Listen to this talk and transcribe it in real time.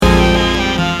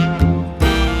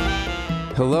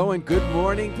Hello and good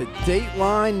morning to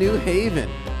Dateline New Haven.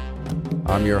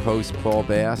 I'm your host, Paul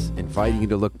Bass, inviting you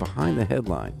to look behind the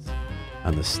headlines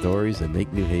on the stories that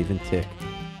make New Haven tick.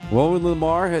 Roland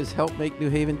Lamar has helped make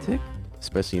New Haven tick,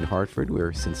 especially in Hartford,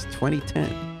 where since 2010,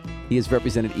 he has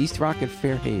represented East Rock and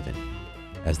Fairhaven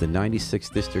as the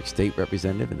 96th District State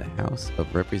Representative in the House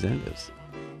of Representatives.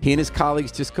 He and his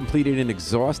colleagues just completed an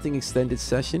exhausting extended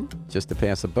session just to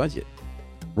pass a budget.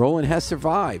 Roland has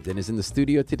survived and is in the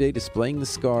studio today displaying the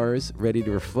scars, ready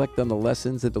to reflect on the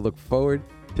lessons and to look forward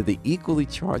to the equally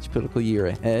charged political year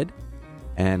ahead.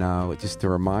 And just to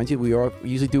remind you, we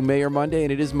usually do Mayor Monday,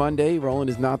 and it is Monday. Roland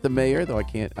is not the mayor, though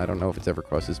I don't know if it's ever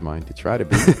crossed his mind to try to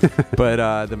be.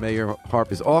 But the Mayor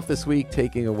Harp is off this week,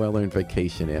 taking a well-earned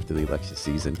vacation after the election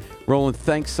season. Roland,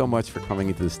 thanks so much for coming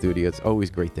into the studio. It's always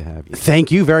great to have you.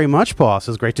 Thank you very much, Paul.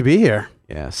 It's great to be here.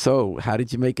 Yeah, so how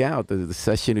did you make out the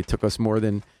session? It took us more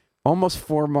than almost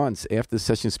 4 months after the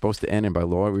session was supposed to end, and by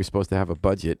law we were supposed to have a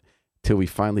budget, till we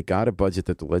finally got a budget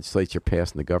that the legislature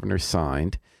passed and the governor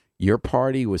signed. Your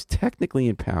party was technically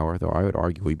in power, though I would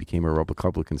argue we became a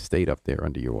Republican state up there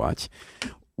under your watch.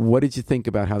 What did you think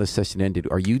about how the session ended?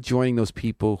 Are you joining those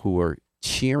people who are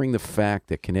cheering the fact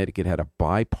that Connecticut had a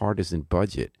bipartisan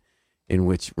budget in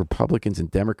which Republicans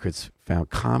and Democrats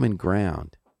found common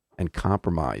ground and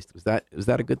compromised? Was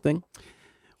that a good thing?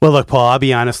 Well, look, Paul, I'll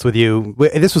be honest with you.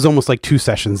 This was almost like two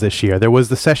sessions this year. There was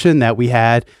the session that we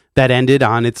had that ended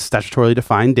on its statutorily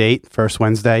defined date, first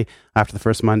Wednesday after the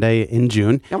first Monday in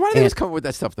June. Now, why do they always come up with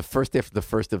that stuff, the first after the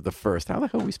first of the first? How the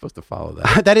hell are we supposed to follow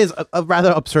that? That is a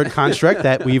rather absurd construct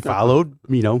that we followed,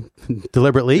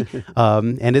 deliberately.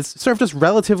 And it's served us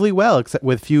relatively well, except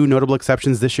with few notable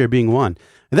exceptions, this year being one.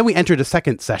 And then we entered a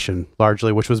second session,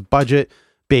 largely, which was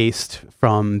budget-based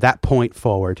from that point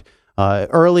forward.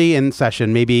 Early in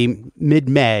session, maybe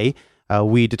mid-May,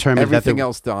 we determined everything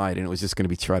else died, and it was just going to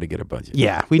be try to get a budget.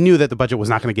 Yeah, we knew that the budget was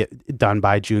not going to get done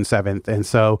by June 7th. And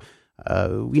so,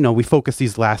 we focused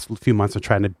these last few months on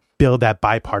trying to build that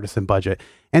bipartisan budget.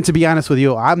 And to be honest with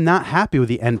you, I'm not happy with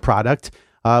the end product.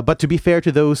 But to be fair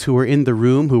to those who were in the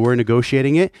room, who were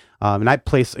negotiating it, and I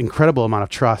place incredible amount of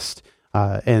trust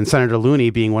in Senator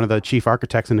Looney being one of the chief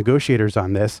architects and negotiators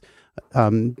on this,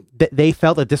 they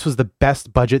felt that this was the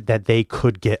best budget that they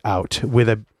could get out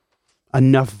with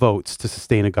enough votes to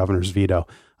sustain a governor's veto.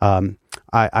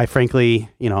 I frankly,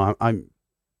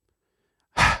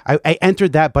 I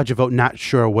entered that budget vote not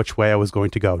sure which way I was going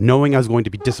to go, knowing I was going to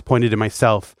be disappointed in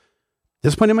myself,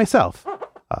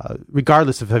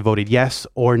 regardless if I voted yes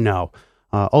or no.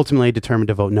 Ultimately, I determined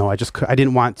to vote no. I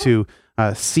didn't want to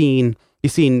be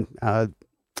seen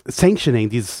sanctioning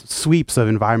these sweeps of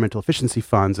environmental efficiency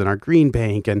funds and our green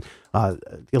bank and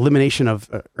elimination of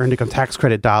earned income tax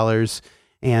credit dollars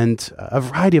and a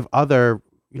variety of other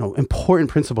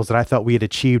important principles that I thought we had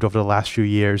achieved over the last few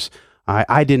years.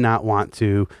 I did not want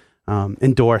to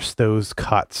endorse those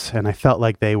cuts, and I felt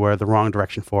like they were the wrong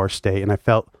direction for our state. And I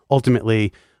felt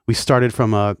ultimately we started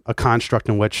from a construct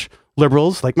in which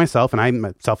liberals like myself, and I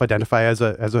myself identify as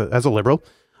a liberal,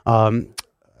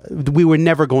 we were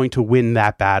never going to win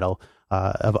that battle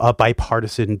of a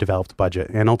bipartisan developed budget.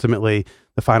 And ultimately,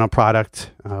 the final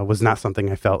product was not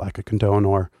something I felt I could condone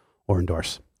or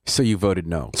endorse. So you voted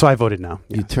no. So I voted no.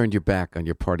 You turned your back on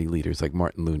your party leaders like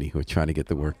Martin Looney, who were trying to get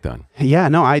the work done. Yeah,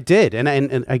 no, I did. And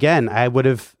again, I would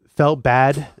have felt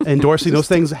bad endorsing those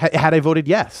things had I voted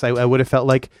yes. I would have felt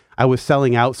like I was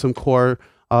selling out some core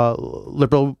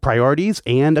liberal priorities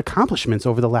and accomplishments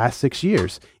over the last 6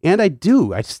 years. And I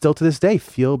still to this day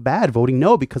feel bad voting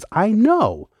no, because I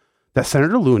know that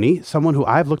Senator Looney, someone who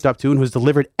I've looked up to and who's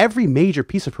delivered every major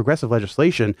piece of progressive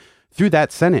legislation through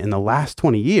that Senate in the last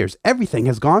 20 years, everything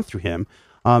has gone through him.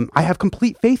 I have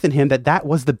complete faith in him that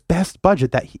was the best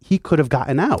budget that he could have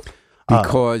gotten out.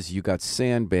 Because you got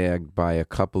sandbagged by a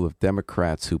couple of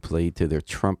Democrats who played to their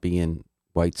Trumpian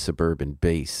white suburban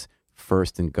base,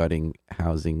 first in gutting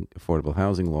affordable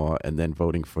housing law, and then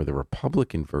voting for the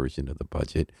Republican version of the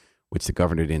budget, which the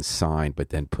governor didn't sign, but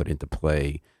then put into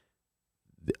play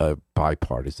a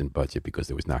bipartisan budget because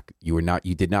you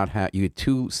had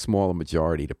too small a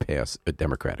majority to pass a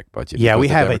Democratic budget. Yeah, we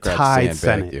have a tied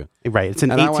Senate. Right, it's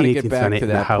an 18 Senate in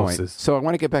the House. So I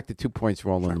want to get back to 2 points,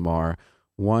 Roland Lamar.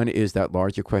 One is that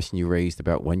larger question you raised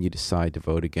about when you decide to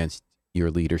vote against your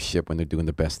leadership when they're doing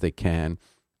the best they can,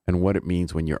 and what it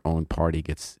means when your own party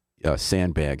gets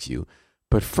sandbags you.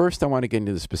 But first, I want to get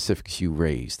into the specifics you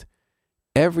raised.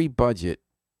 Every budget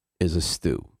is a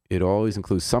stew. It always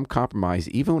includes some compromise,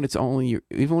 even when it's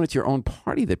your own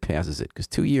party that passes it. Because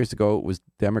 2 years ago, it was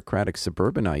Democratic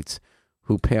suburbanites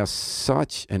who passed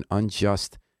such an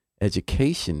unjust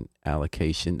education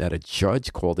allocation that a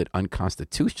judge called it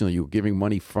unconstitutional. You were giving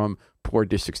money from poor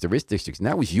districts to rich districts, and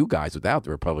that was you guys without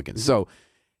the Republicans. So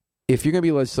if you're going to be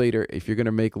a legislator, if you're going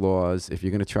to make laws, if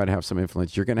you're going to try to have some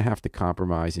influence, you're going to have to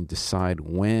compromise and decide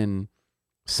when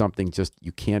something just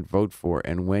you can't vote for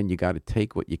and when you got to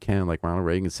take what you can. Like Ronald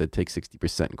Reagan said, take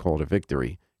 60% and call it a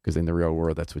victory, because in the real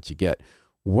world, that's what you get.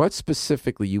 What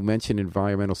specifically, you mentioned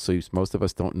environmental sweeps. Most of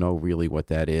us don't know really what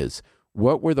that is.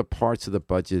 What were the parts of the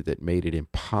budget that made it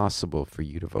impossible for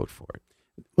you to vote for it?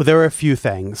 Well, there were a few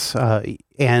things.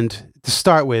 And to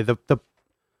start with,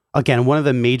 again, one of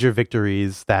the major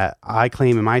victories that I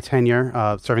claim in my tenure,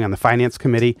 serving on the Finance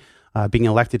Committee, being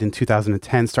elected in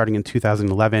 2010, starting in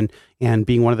 2011, and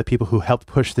being one of the people who helped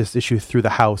push this issue through the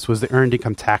House, was the Earned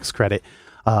Income Tax Credit,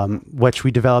 which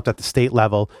we developed at the state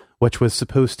level, which was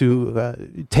supposed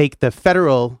to take the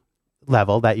federal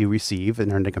level that you receive,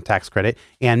 an Earned Income Tax Credit,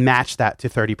 and match that to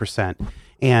 30%.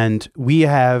 And we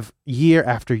have, year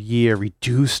after year,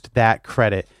 reduced that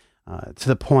credit to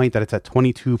the point that it's at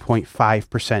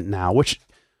 22.5% now, which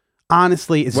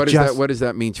honestly is what does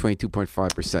that mean,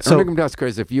 22.5%? So, Earned Income Tax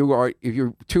Credit is if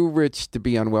you're too rich to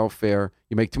be on welfare,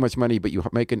 you make too much money, but you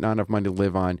make not enough money to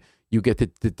live on, you get to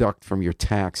deduct from your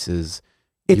taxes.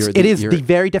 It is the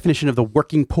very definition of the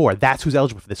working poor. That's who's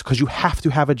eligible for this, because you have to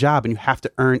have a job and you have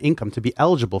to earn income to be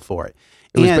eligible for it.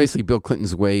 It was basically Bill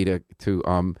Clinton's way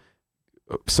to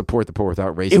support the poor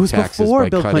without raising taxes. It was before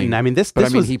Bill Clinton. I mean,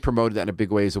 he promoted that in a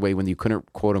big way as a way when you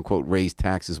couldn't, quote unquote, raise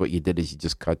taxes. What you did is you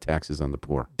just cut taxes on the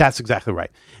poor. That's exactly right.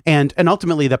 And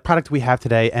ultimately, the product we have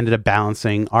today ended up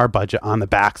balancing our budget on the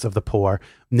backs of the poor,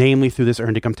 namely through this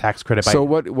Earned Income Tax Credit. So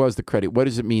what was the credit? What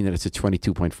does it mean that it's a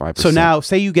 22.5%? So now,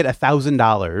 say you get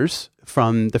 $1,000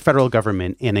 from the federal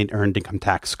government in an Earned Income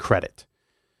Tax Credit.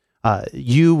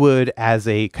 You would, as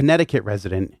a Connecticut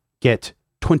resident, get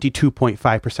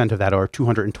 22.5% of that, or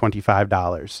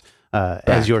 $225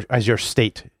 as your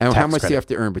state and tax how much credit. do you have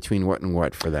to earn between what and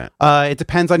what for that? It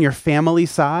depends on your family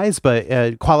size,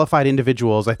 but qualified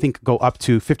individuals, I think, go up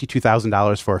to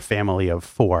 $52,000 for a family of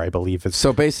four, I believe.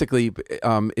 So basically,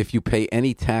 if you pay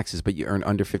any taxes but you earn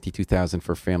under $52,000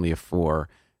 for a family of four,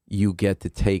 you get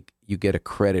a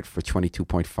credit for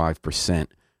 22.5%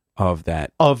 of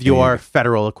that of your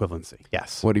federal equivalency.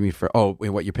 Yes. What do you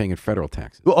mean what you're paying in federal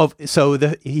taxes? So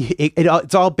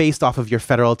it's all based off of your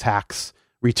federal tax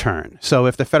return. So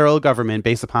if the federal government,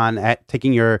 based upon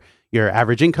taking your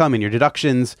average income and your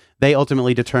deductions, they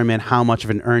ultimately determine how much of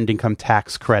an Earned Income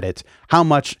Tax Credit, how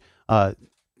much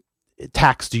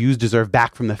tax do you deserve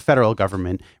back from the federal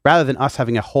government, rather than us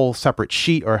having a whole separate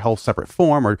sheet or a whole separate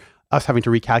form, or us having to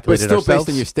recalculate but it's it still ourselves. Based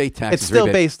on your state taxes. It's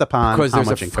still based upon how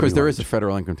much income because there is a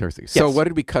federal income tax. Yes. So what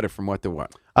did we cut it from what to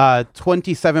what?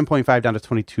 27.5 down to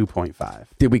 22.5.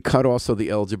 Did we cut also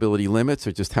the eligibility limits,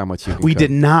 or just how much you can We cut?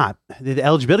 did not. The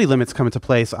eligibility limits come into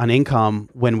place on income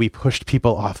when we pushed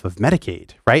people off of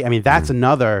Medicaid, right? I mean, that's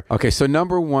another... Okay, so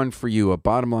number one for you, a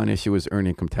bottom line issue is Earned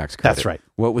Income Tax Credit. That's right.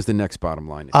 What was the next bottom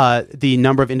line issue? The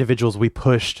number of individuals we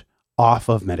pushed off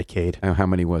of Medicaid. And how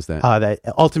many was that? That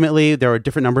ultimately, there were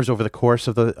different numbers over the course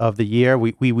of the year.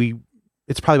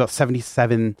 It's probably about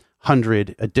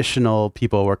 7,700 additional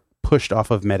people were pushed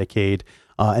off of Medicaid,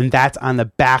 and that's on the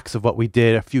backs of what we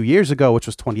did a few years ago, which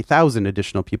was 20,000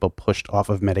 additional people pushed off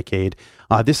of Medicaid.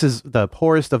 This is the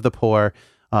poorest of the poor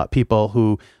people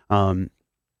who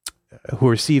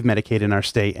receive Medicaid in our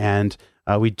state, and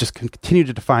we just continue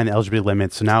to define the eligibility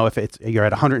limit. So now, if you're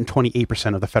at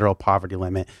 128% of the federal poverty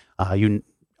limit,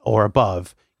 or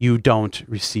above, you don't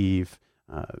receive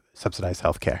subsidized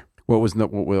health care.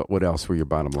 What else were your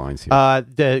bottom lines here?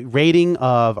 The rating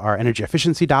of our energy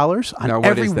efficiency dollars on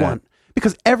everyone.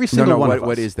 Because every single one of us.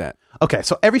 What is that? Okay,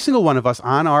 so every single one of us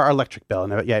on our electric bill,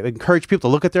 and I encourage people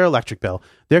to look at their electric bill,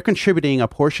 they're contributing a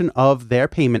portion of their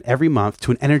payment every month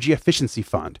to an energy efficiency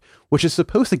fund, which is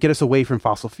supposed to get us away from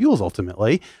fossil fuels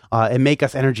ultimately, and make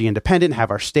us energy independent,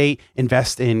 have our state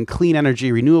invest in clean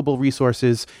energy, renewable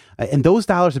resources, and those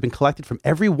dollars have been collected from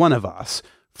every one of us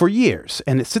for years,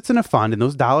 and it sits in a fund, and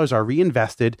those dollars are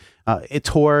reinvested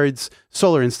towards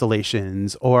solar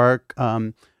installations or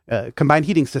combined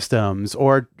heating systems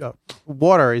or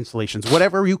water installations,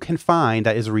 whatever you can find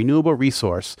that is a renewable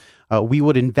resource, we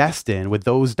would invest in with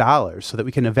those dollars so that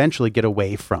we can eventually get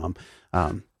away from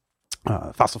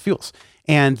fossil fuels.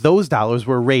 And those dollars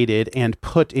were rated and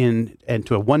put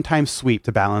into a one-time sweep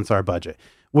to balance our budget,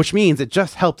 which means it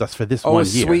just helped us for this 1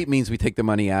 year. Sweep means we take the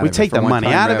money out of it. We take the money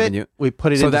out of it, we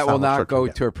put it into so that will not go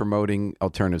to promoting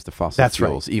alternatives to fossil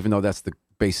fuels, right. even though that's the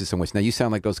basis on which. Now, you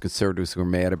sound like those conservatives who are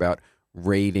mad about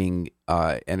rating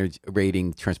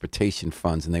transportation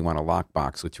funds, and they want a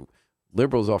lockbox, which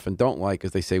liberals often don't like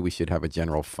is they say we should have a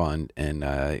general fund and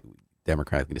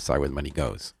democratically decide where the money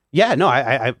goes. Yeah, no,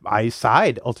 I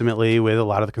side ultimately with a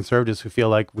lot of the conservatives who feel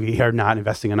like we are not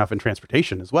investing enough in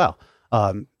transportation as well.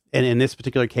 And in this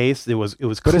particular case, it was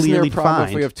But clearly isn't there a problem defined.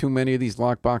 if we have too many of these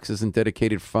lock boxes and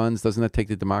dedicated funds? Doesn't that take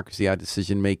the democracy out of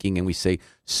decision making? And we say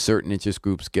certain interest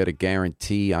groups get a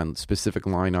guarantee on specific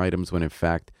line items when in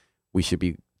fact we should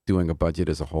be doing a budget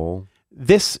as a whole?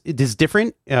 This is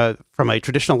different from a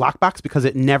traditional lockbox because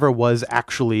it never was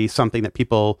actually something that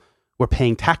people were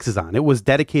paying taxes on. It was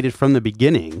dedicated from the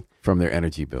beginning. From their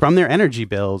energy bill. From their energy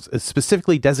bills. A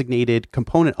specifically designated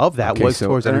component of that was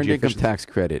towards earned energy income efficiency. tax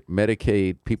credit,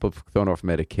 Medicaid, people thrown off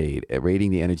Medicaid, rating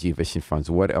the energy efficient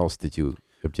funds. What else did you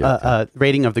object to?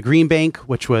 Rating of the Green Bank,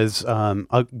 which was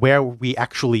where we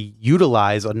actually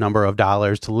utilize a number of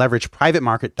dollars to leverage private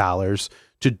market dollars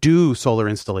to do solar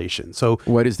installation. So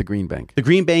What is the Green Bank? the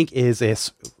Green Bank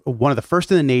is one of the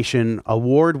first in the nation,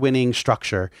 award-winning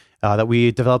structure that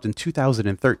we developed in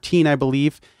 2013, I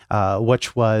believe,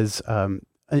 which was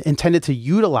intended to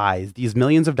utilize these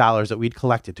millions of dollars that we'd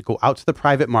collected to go out to the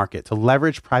private market, to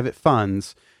leverage private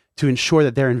funds to ensure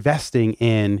that they're investing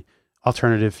in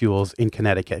alternative fuels in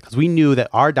Connecticut. Because we knew that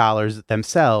our dollars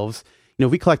themselves, if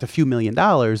we collect a few $1 million,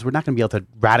 we're not going to be able to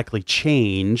radically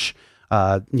change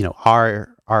our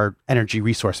energy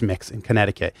resource mix in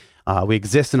Connecticut. We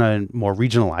exist in a more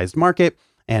regionalized market,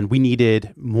 and we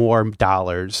needed more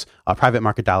dollars, private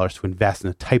market dollars, to invest in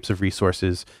the types of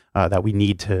resources that we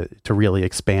need to really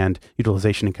expand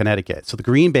utilization in Connecticut. So the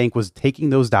Green Bank was taking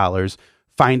those dollars,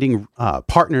 finding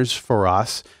partners for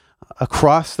us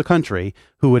across the country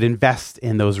who would invest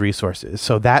in those resources.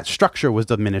 So that structure was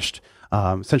diminished,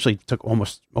 essentially took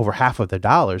almost over half of the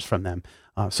dollars from them.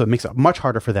 So it makes it much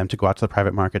harder for them to go out to the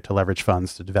private market to leverage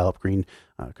funds to develop green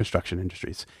construction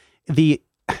industries.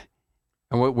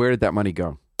 And where did that money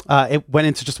go? It went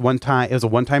into just one time. It was a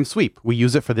one-time sweep. We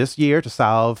use it for this year to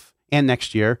solve, and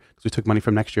next year, because we took money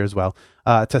from next year as well,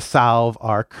 to solve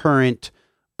our current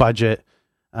budget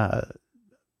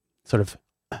sort of,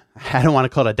 I don't want to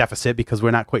call it a deficit because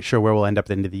we're not quite sure where we'll end up at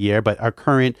the end of the year, but our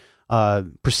current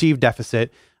perceived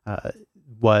deficit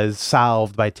was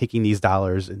solved by taking these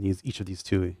dollars in each of these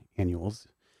two annuals.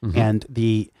 Mm-hmm. And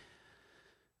the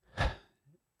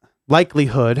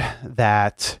likelihood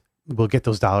that we'll get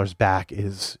those dollars back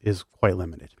is quite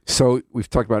limited. So we've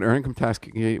talked about earned income tax,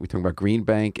 we talked about Green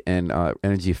Bank and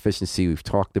energy efficiency. We've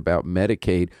talked about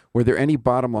Medicaid. Were there any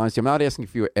bottom lines? I'm not asking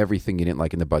for everything you didn't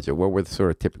like in the budget. What were the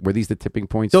sort of were these the tipping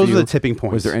points? Those were the tipping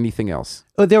points. Was there anything else?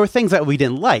 There were things that we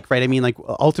didn't like, right? I mean, like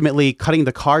ultimately cutting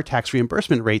the car tax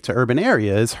reimbursement rate to urban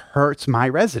areas hurts my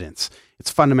residents.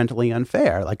 It's fundamentally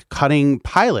unfair. Like cutting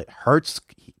pilot hurts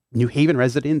New Haven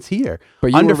residents here.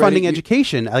 But underfunding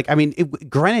education.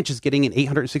 Greenwich is getting an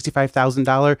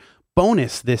 $865,000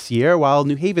 bonus this year, while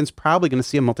New Haven's probably going to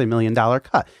see a multi-million-dollar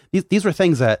cut. These were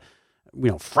things that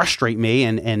frustrate me,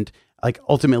 and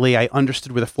ultimately I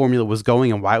understood where the formula was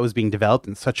going and why it was being developed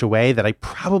in such a way that I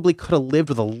probably could have lived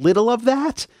with a little of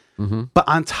that. Mm-hmm. But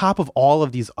on top of all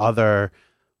of these other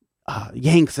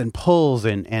yanks and pulls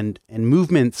and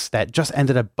movements that just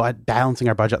ended up balancing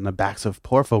our budget on the backs of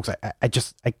poor folks,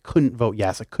 I couldn't vote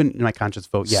yes. I couldn't in my conscience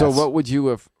vote yes. So what would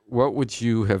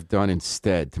you have done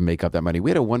instead to make up that money? We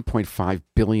had a $1.5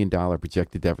 billion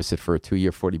projected deficit for a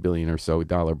 2-year, $40 billion or so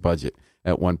budget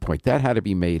at one point. That had to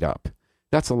be made up.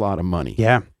 That's a lot of money.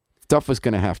 Yeah. Stuff was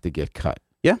going to have to get cut.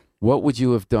 Yeah. What would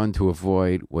you have done to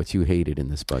avoid what you hated in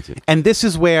this budget? And this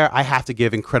is where I have to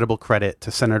give incredible credit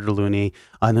to Senator Looney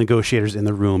and the negotiators in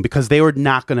the room, because they were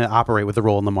not going to operate with the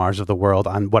Roland Lamars of the world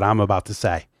on what I'm about to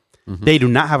say. Mm-hmm. They do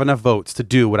not have enough votes to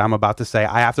do what I'm about to say.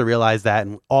 I have to realize that,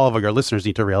 and all of your listeners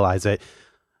need to realize it.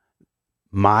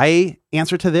 My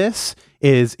answer to this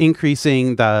is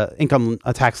increasing the income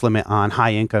tax limit on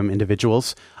high-income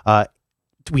individuals.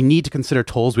 We need to consider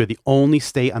tolls. We're the only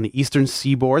state on the eastern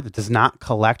seaboard that does not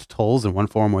collect tolls in one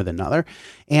form or another.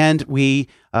 And we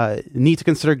need to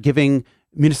consider giving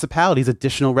municipalities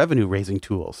additional revenue-raising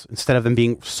tools instead of them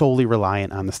being solely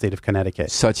reliant on the state of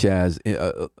Connecticut. Such as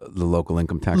the local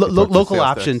income tax. Local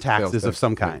option taxes of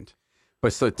some kind.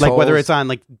 But so tolls, like whether it's on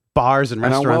like bars and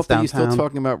restaurants downtown. You're still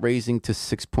talking about raising to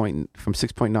from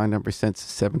 6.99%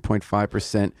 to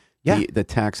 7.5%. Yeah. The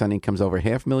tax on income's over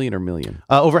 $500,000 or $1 million?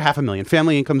 Over $500,000.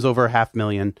 Family income's over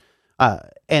 $500,000.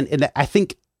 And I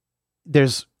think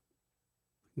there's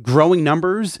growing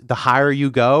numbers. The higher you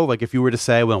go, like if you were to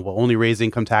say, well, we'll only raise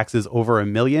income taxes over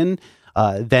 $1 million,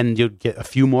 then you'd get a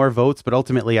few more votes. But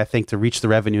ultimately, I think to reach the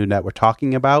revenue that we're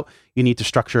talking about, you need to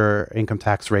structure income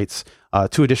tax rates,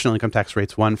 two additional income tax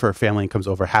rates, one for family incomes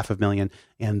over $500,000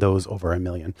 and those over $1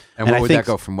 million. And what would that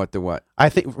go from what to what? I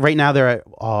think right now they're at,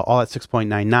 all at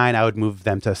 6.99. I would move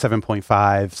them to 7.5,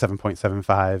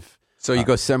 7.75. So you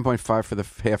go 7.5 for the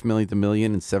 $500,000 to $1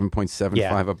 million and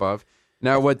 7.75 above.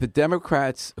 Now, what the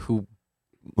Democrats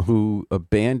who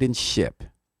abandoned ship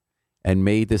and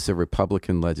made this a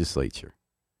Republican legislature,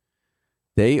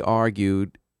 they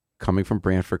argued, coming from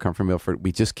Brantford, come from Milford,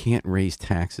 we just can't raise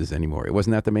taxes anymore. It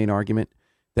wasn't that the main argument?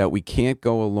 That we can't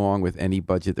go along with any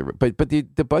budget. But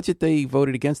the budget they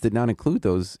voted against did not include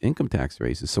those income tax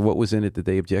raises. So what was in it that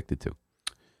they objected to?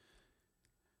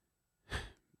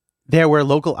 There were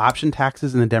local option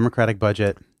taxes in the Democratic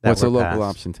budget. What's a local passed.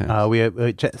 Option tax? We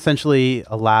essentially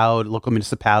allowed local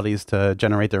municipalities to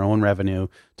generate their own revenue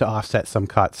to offset some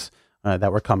cuts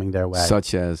that were coming their way.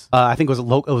 Such as? I think it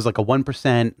was like a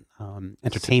 1%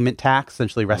 entertainment tax,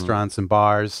 essentially restaurants and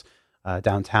bars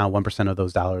downtown. 1% of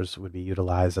those dollars would be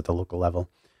utilized at the local level.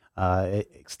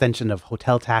 Extension of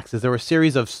hotel taxes. There were a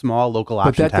series of small local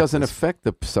option taxes. But that doesn't affect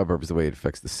the suburbs the way it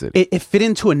affects the city. It fit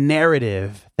into a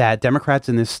narrative that Democrats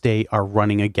in this state are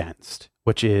running against,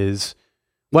 which is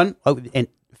and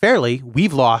fairly,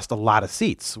 we've lost a lot of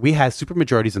seats. We had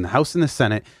supermajorities in the House and the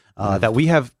Senate that we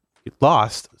have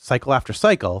lost cycle after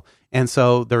cycle. And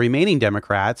so the remaining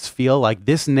Democrats feel like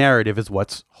this narrative is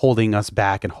what's holding us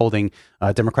back and holding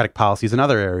Democratic policies in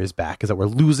other areas back, is that we're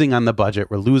losing on the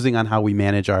budget. We're losing on how we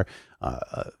manage our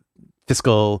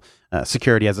fiscal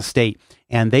security as a state.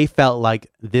 And they felt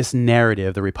like this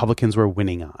narrative the Republicans were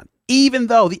winning on, even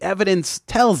though the evidence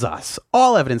tells us,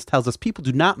 all evidence tells us, people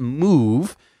do not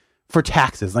move for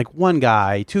taxes. Like one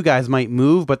guy, two guys might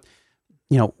move, but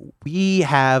we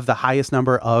have the highest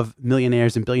number of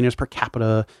millionaires and billionaires per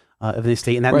capita of the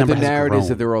state, and that number has grown. The narrative is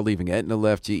that they're all leaving. Aetna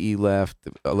left, GE left,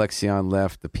 Alexion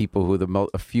left. The people who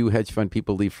a few hedge fund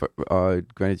people leave for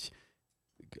Greenwich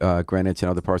and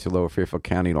other parts of Lower Fairfield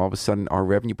County, and all of a sudden our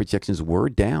revenue projections were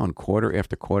down quarter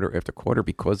after quarter after quarter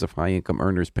because of high income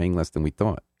earners paying less than we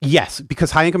thought. Yes,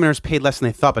 because high income earners paid less than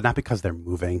they thought, but not because they're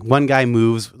moving. One guy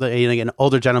moves, an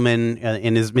older gentleman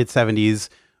in his mid 70s.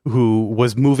 Who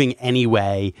was moving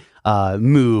anyway,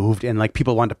 moved, and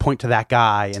people wanted to point to that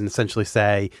guy and essentially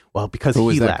say, well, because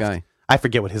he left. That guy? I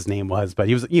forget what his name was, but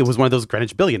he was one of those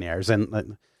Greenwich billionaires,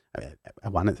 and I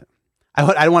don't want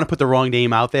to put the wrong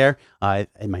name out there.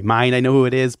 In my mind, I know who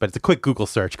it is, but it's a quick Google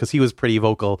search because he was pretty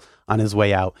vocal on his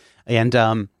way out.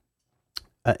 And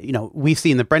we've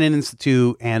seen the Brennan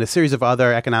Institute and a series of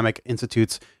other economic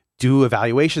institutes do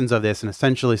evaluations of this and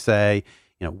essentially say,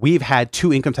 we've had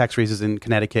 2 income tax raises in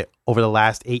Connecticut over the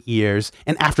last 8 years.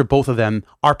 And after both of them,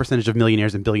 our percentage of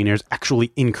millionaires and billionaires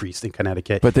actually increased in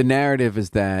Connecticut. But the narrative is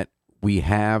that we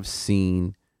have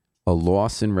seen a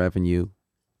loss in revenue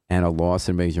and a loss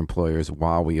in major employers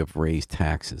while we have raised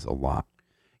taxes a lot.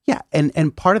 Yeah.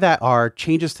 And part of that are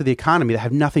changes to the economy that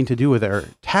have nothing to do with our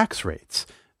tax rates.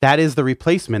 That is the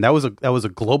replacement. That was a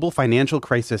global financial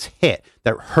crisis hit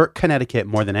that hurt Connecticut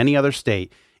more than any other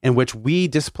state, in which we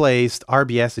displaced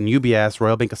RBS and UBS,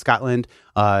 Royal Bank of Scotland,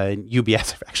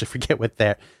 UBS, I actually forget what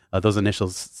those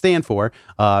initials stand for,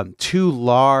 2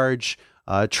 large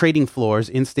trading floors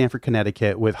in Stamford,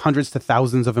 Connecticut, with hundreds to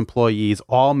thousands of employees,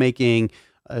 all making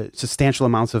substantial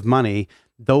amounts of money.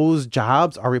 Those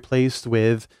jobs are replaced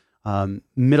with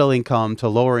middle income to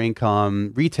lower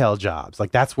income retail jobs.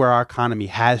 That's where our economy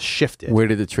has shifted. Where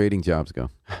did the trading jobs go?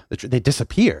 They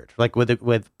disappeared.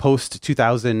 With post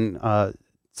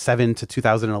 2007 to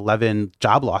 2011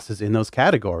 job losses in those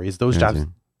categories, those jobs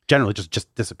generally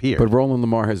just disappeared. But Roland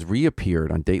Lamar has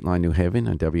reappeared on Dateline New Haven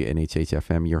on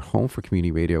WNHH-FM, your home for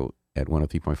community radio at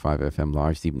 103.5 FM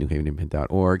live,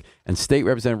 StephenNewHavenInPen.org. And State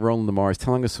Representative Roland Lamar is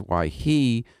telling us why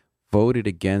he voted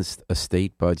against a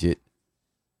state budget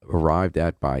arrived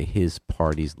at by his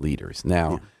party's leaders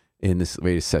now in this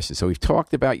latest session. So we've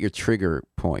talked about your trigger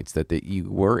points, that you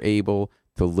were able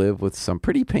to live with some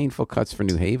pretty painful cuts for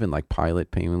New Haven, like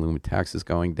pilot payment limit taxes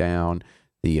going down,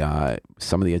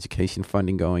 some of the education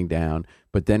funding going down.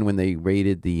 But then when they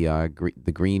raided the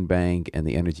Green Bank and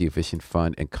the Energy Efficient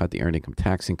Fund and cut the earned income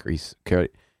tax increase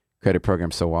credit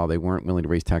program, so while they weren't willing to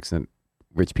raise taxes on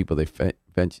rich people,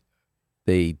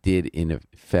 they did in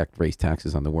effect raise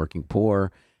taxes on the working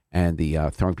poor and the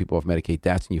throwing people off Medicaid.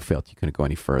 That's when you felt you couldn't go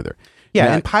any further. Yeah,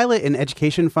 now, and pilot and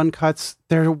education fund cuts,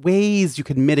 there are ways you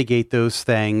can mitigate those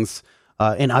things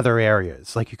in other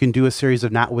areas. You can do a series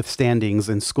of notwithstandings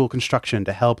in school construction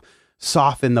to help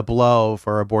soften the blow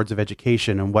for our boards of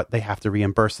education and what they have to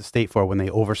reimburse the state for when they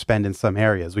overspend in some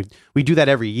areas. We do that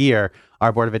every year.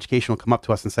 Our board of education will come up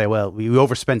to us and say, well, we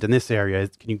overspent in this area.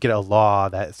 Can you get a law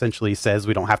that essentially says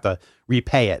we don't have to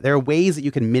repay it? There are ways that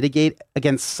you can mitigate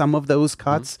against some of those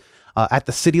cuts. At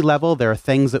the city level, there are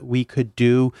things that we could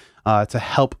do to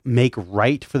help make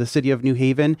right for the city of New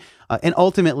Haven. And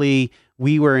ultimately,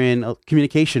 we were in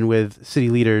communication with city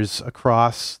leaders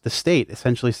across the state,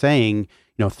 essentially saying,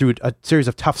 through a series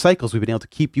of tough cycles, we've been able to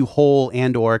keep you whole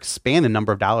and or expand the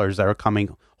number of dollars that are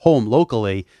coming home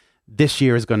locally. This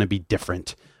year is going to be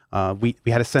different. We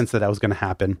had a sense that was going to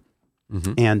happen.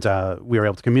 And we were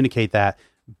able to communicate that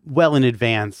well in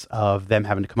advance of them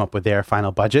having to come up with their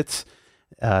final budgets.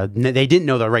 They didn't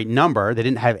know the right number. They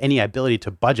didn't have any ability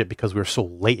to budget because we were so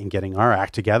late in getting our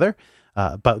act together.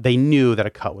 But they knew that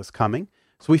a cut was coming.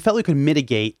 So we felt we could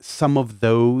mitigate some of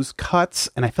those cuts,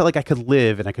 and I felt like I could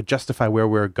live and I could justify where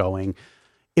we were going.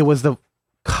 It was the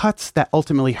cuts that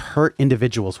ultimately hurt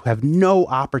individuals who have no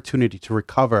opportunity to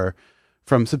recover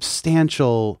from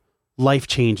substantial life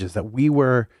changes that we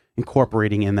were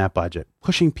incorporating in that budget.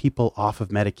 Pushing people off of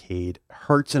Medicaid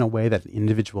hurts in a way that an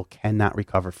individual cannot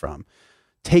recover from.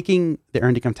 Taking the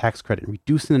earned income tax credit and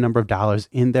reducing the number of dollars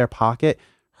in their pocket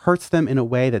hurts them in a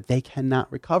way that they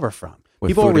cannot recover from.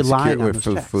 People are relying on those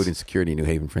checks. Food insecurity in New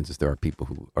Haven, for instance, there are people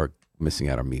who are missing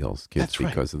out on meals, kids,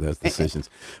 because of those decisions.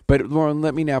 But Lauren,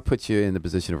 let me now put you in the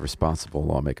position of responsible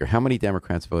lawmaker. How many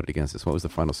Democrats voted against this? What was the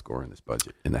final score in this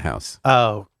budget in the House?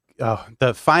 The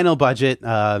final budget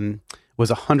was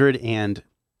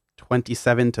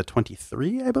 127 to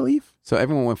 23, I believe. So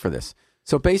everyone went for this.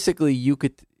 So basically, you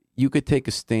could take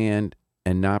a stand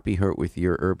and not be hurt with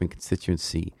your urban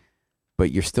constituency,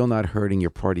 but you're still not hurting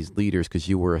your party's leaders because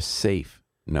you were a safe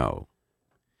no.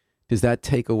 Does that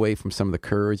take away from some of the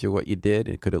courage of what you did?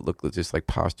 And could it look just like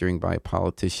posturing by a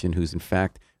politician who's in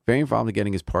fact very involved in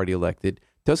getting his party elected,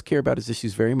 does care about his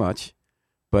issues very much,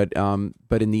 but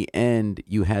in the end,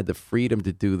 you had the freedom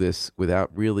to do this without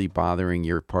really bothering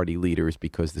your party leaders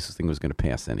because this thing was going to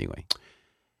pass anyway?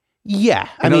 Yeah,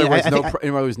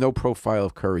 there was no profile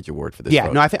of courage award for this. Yeah,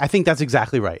 vote. no, I think that's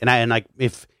exactly right. And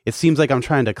if it seems like I'm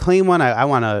trying to claim one, I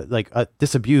want to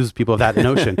disabuse people of that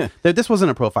notion. That this wasn't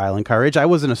a profile in courage. I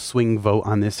wasn't a swing vote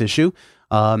on this issue.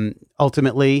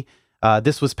 Ultimately,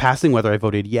 this was passing whether I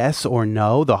voted yes or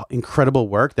no. The incredible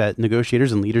work that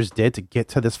negotiators and leaders did to get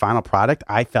to this final product,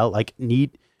 I felt like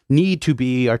need to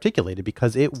be articulated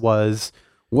because it was.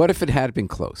 What if it had been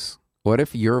close? What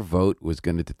if your vote was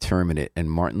going to determine it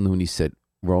and Martin Looney said,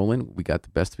 Roland, we got the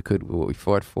best we could with what we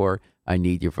fought for. I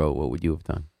need your vote. What would you have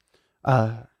done?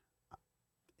 I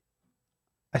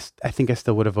think I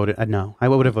still would have voted no. I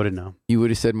would have voted no. You would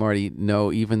have said, Marty,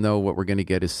 no, even though what we're going to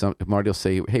get is Marty will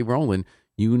say, hey, Roland,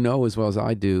 you know as well as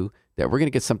I do that we're going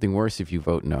to get something worse if you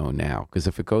vote no now. Because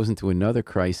if it goes into another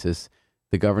crisis,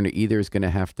 the governor either is going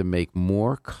to have to make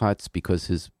more cuts because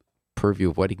his purview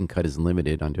of what he can cut is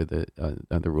limited under the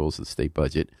rules of the state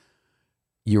budget.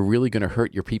 You're really going to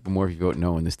hurt your people more if you vote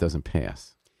no and this doesn't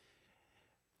pass.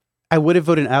 I would have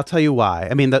voted. I'll tell you why.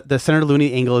 I mean, the Senator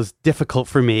Looney angle is difficult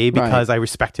for me because I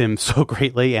respect him so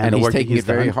greatly, and he's the work taking he's it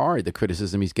very done. hard. The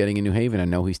criticism he's getting in New Haven, I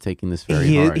know he's taking this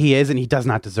very hard. He is, and he does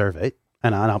not deserve it.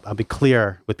 And I'll be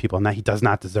clear with people on that. He does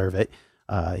not deserve it.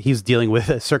 He's dealing with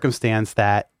a circumstance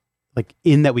that,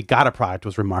 in that we got a product,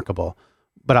 was remarkable.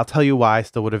 But I'll tell you why I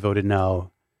still would have voted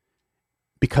no.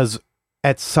 Because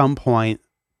at some point,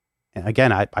 and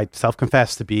again, I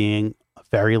self-confess to being a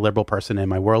very liberal person, and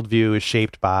my worldview is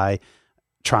shaped by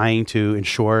trying to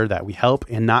ensure that we help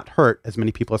and not hurt as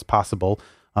many people as possible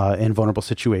in vulnerable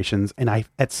situations. And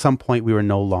at some point, we were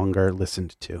no longer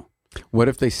listened to. What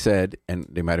if they said, and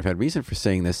they might have had reason for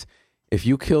saying this, if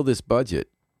you kill this budget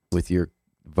with your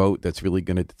vote that's really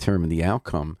going to determine the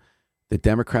outcome, the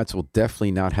Democrats will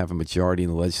definitely not have a majority in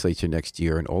the legislature next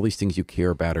year, and all these things you care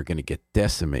about are going to get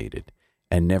decimated.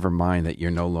 And never mind that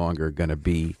you're no longer going to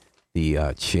be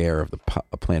the chair of the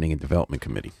Planning and Development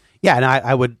Committee. Yeah, and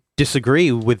I would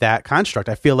disagree with that construct.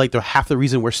 I feel like half the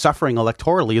reason we're suffering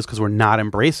electorally is because we're not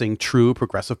embracing true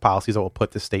progressive policies that will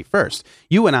put the state first.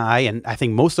 You and I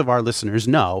think most of our listeners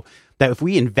know that if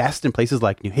we invest in places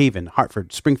like New Haven,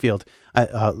 Hartford, Springfield,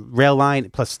 rail line,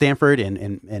 plus Stamford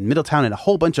and Middletown, and a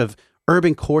whole bunch of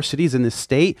urban core cities in this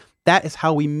state, that is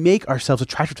how we make ourselves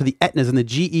attractive to the Aetnas and the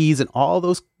GEs and all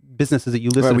those businesses that you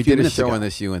listed a few minutes ago. We did a show on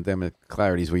this, you and them at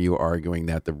Clarities, where you were arguing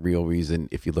that the real reason,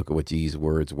 if you look at what GE's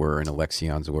words were and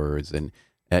Alexion's words and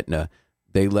Aetna,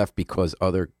 they left because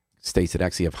other states that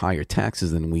actually have higher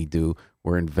taxes than we do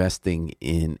were investing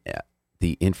in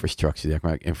the infrastructure, the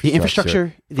economic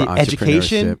infrastructure, the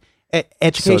education,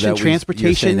 Education, You're saying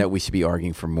transportation. that we should be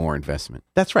arguing for more investment.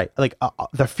 That's right. Like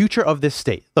the future of this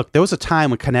state. Look, there was a time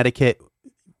when Connecticut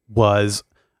was,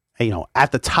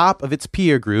 at the top of its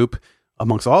peer group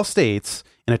amongst all states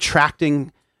in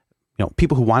attracting,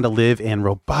 people who want to live in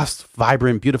robust,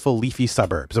 vibrant, beautiful, leafy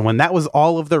suburbs. And when that was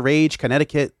all of the rage,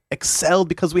 Connecticut excelled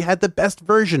because we had the best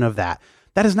version of that.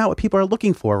 That is not what people are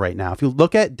looking for right now. If you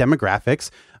look at demographics,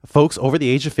 folks over the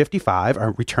age of 55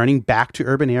 are returning back to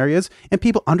urban areas, and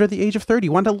people under the age of 30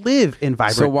 want to live in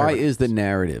vibrant. So why urban is the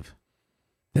narrative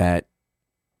that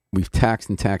we've taxed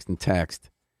and taxed and taxed,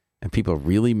 and people are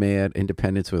really mad?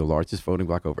 Independents, who are the largest voting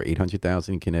bloc, over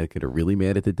 800,000 in Connecticut, are really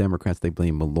mad at the Democrats. They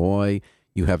blame Malloy.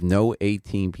 You have no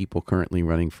 18 people currently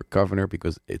running for governor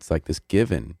because it's like this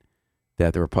given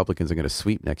that the Republicans are going to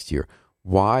sweep next year.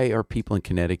 Why are people in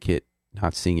Connecticut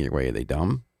not seeing it your way? Are they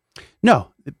dumb?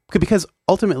 No, because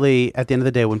ultimately, at the end of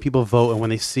the day, when people vote and when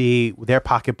they see their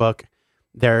pocketbook,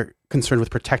 they're concerned with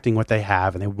protecting what they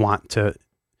have, and they want to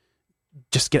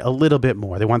just get a little bit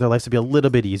more. They want their lives to be a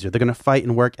little bit easier. They're going to fight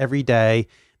and work every day.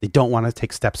 They don't want to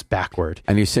take steps backward.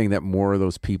 And you're saying that more of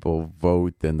those people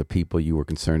vote than the people you were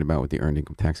concerned about with the earned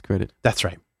income tax credit? That's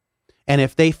right. And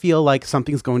if they feel like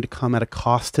something's going to come at a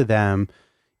cost to them,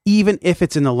 even if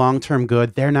it's in the long-term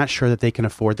good, they're not sure that they can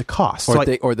afford the cost. Or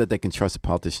that they can trust the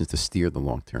politicians to steer the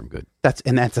long-term good. That's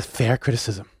a fair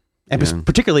criticism. And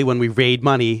particularly when we raid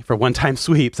money for one-time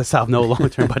sweeps that solve no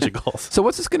long-term budget goals. So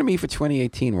what's this going to mean for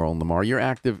 2018, Roland Lamar? You're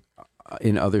active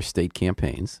in other state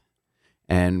campaigns.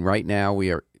 And right now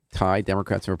we are tied,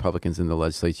 Democrats and Republicans in the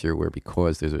legislature, where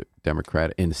because there's a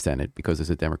Democrat in the Senate, because there's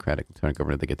a Democratic lieutenant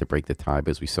governor, they get to break the tie,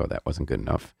 because we saw that wasn't good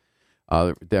enough.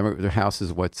 The House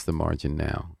is, what's the margin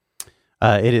now?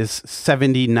 It is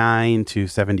 79 to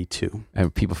 72.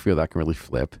 And people feel that can really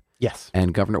flip. Yes.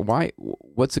 And Governor,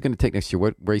 what's it going to take next year?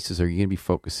 What races are you going to be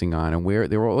focusing on? And where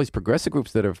there are all these progressive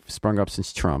groups that have sprung up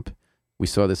since Trump. We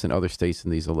saw this in other states in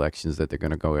these elections, that they're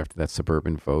going to go after that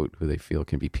suburban vote who they feel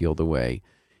can be peeled away.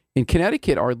 In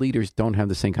Connecticut, our leaders don't have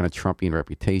the same kind of Trumpian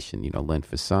reputation. Len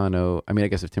Fasano. I mean, I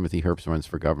guess if Timothy Herbst runs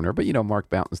for governor, but Mark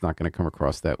Boughton's not going to come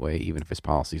across that way, even if his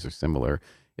policies are similar.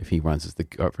 If he runs as the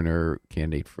governor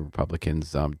candidate for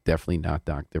Republicans, definitely not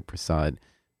Dr. Prasad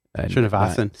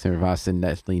Srinivasan,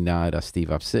 definitely not Steve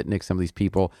Opsitnik. Some of these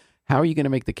people, how are you going to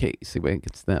make the case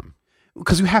against them?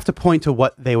 Because you have to point to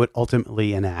what they would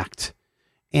ultimately enact.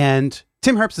 And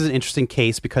Tim Herbst is an interesting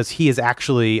case because he is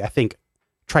actually, I think,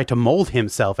 tried to mold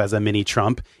himself as a mini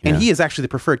Trump, and he is actually the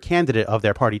preferred candidate of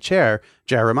their party chair,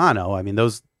 Jerry Romano. I mean,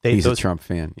 he's a Trump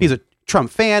fan. He's a Trump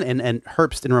fan, and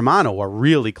Herbst and Romano are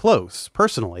really close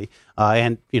personally.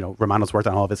 And Romano's worked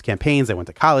on all of his campaigns. They went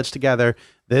to college together.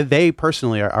 They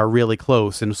personally are really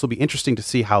close, and this will be interesting to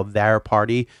see how their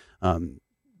party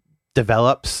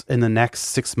develops in the next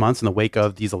 6 months in the wake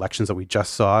of these elections that we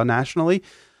just saw nationally.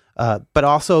 But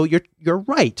also, you're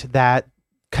right that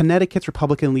Connecticut's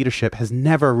Republican leadership has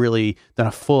never really done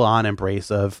a full-on embrace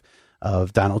of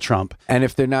Donald Trump. And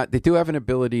if they're not, they do have an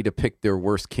ability to pick their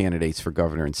worst candidates for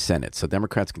governor and Senate. So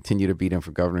Democrats continue to beat him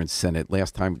for governor and Senate.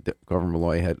 Last time, Governor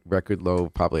Malloy had record low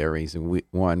popularity and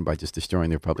won by just destroying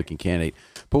the Republican candidate.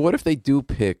 But what if they do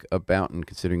pick a Boughton,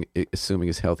 assuming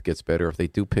his health gets better, if they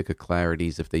do pick a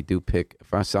Clarities, if they do pick,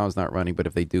 Fasal's not running, but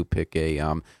if they do pick a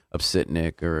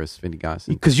Opsitnik or a Srinivasan?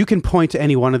 Because you can point to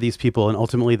any one of these people, and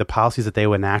ultimately the policies that they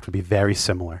would enact would be very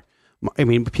similar. I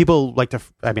mean, people like to,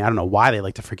 I don't know why they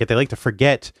like to forget. They like to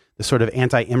forget the sort of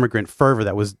anti-immigrant fervor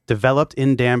that was developed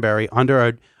in Danbury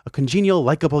under a congenial,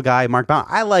 likable guy, Mark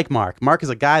Boughton. I like Mark. Mark is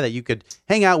a guy that you could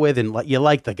hang out with and you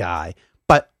like the guy.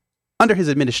 But under his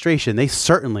administration, they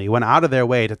certainly went out of their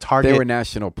way to target. They were a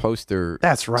national poster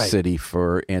city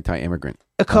for anti-immigrant.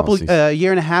 A year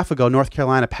and a half ago, North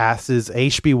Carolina passes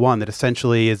HB 1 that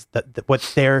essentially is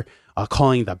what they're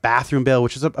calling the bathroom bill,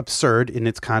 which is absurd in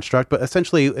its construct, but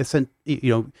essentially,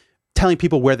 telling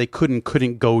people where they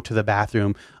couldn't go to the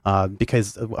bathroom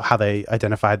because of how they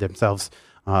identified themselves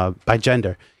by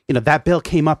gender. That bill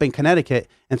came up in Connecticut,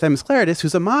 and Themis Claridis,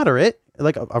 who's a moderate,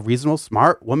 like a reasonable,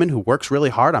 smart woman who works really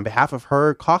hard on behalf of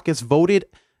her caucus, voted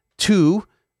to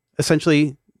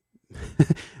essentially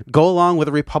go along with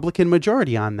a Republican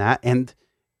majority on that and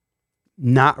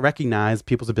not recognize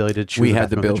people's ability to choose. We had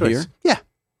the bill here? Yeah.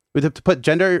 We have to put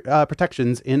gender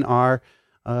protections in our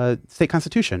state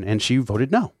constitution, and she voted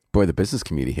no. Boy, the business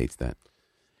community hates that.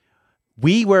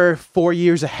 We were 4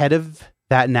 years ahead of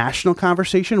that national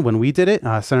conversation when we did it.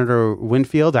 Senator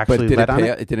Winfield actually led on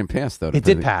it. It didn't pass, though. It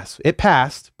did pass. It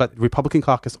passed, but the Republican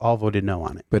caucus all voted no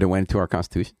on it. But it went to our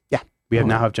constitution? Yeah. We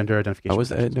now have gender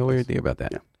identification. I had no idea about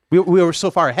that. Yeah. We were so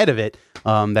far ahead of it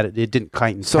that it didn't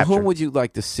quite capture. So whom would you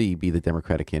like to see be the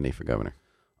Democratic candidate for governor?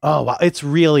 Oh, wow. It's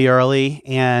really early.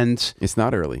 And It's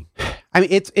not early. I mean,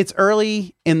 it's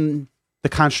early in the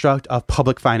construct of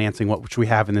public financing, which we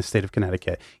have in the state of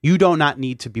Connecticut. You do not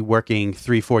need to be working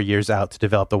 3-4 years out to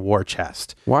develop the war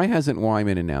chest. Why hasn't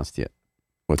Wyman announced yet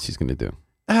what she's going to do?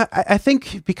 I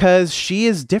think because she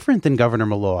is different than Governor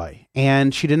Malloy,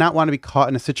 and she did not want to be caught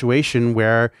in a situation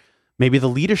where maybe the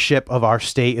leadership of our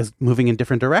state is moving in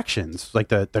different directions, like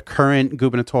the current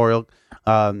gubernatorial,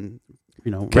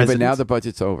 Okay, but now the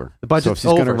budget's over. The budget's so if she's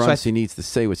going to over, run, so she needs to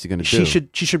say what she's going to do.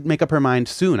 She should make up her mind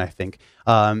soon, I think,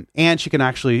 and she can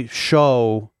actually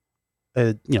show,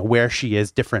 where she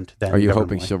is different than. Are you Governor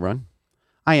hoping Malloy. she'll run?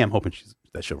 I am hoping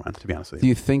that she'll run. To be honest with Do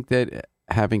you, you think that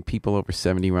having people over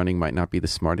 70 running might not be the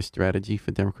smartest strategy for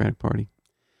the Democratic Party?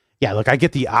 yeah. Look, I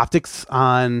get the optics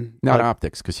on Not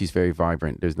optics, because she's very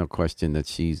vibrant. There's no question that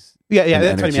she's yeah. an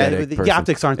That's what I mean. energetic The person.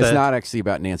 optics aren't. It's not actually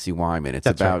about Nancy Wyman. It's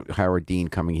That's about Howard Dean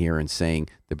coming here and saying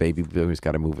the baby boomers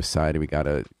got to move aside and we got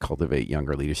to cultivate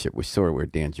younger leadership, which is sort of where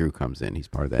Dan Drew comes in. He's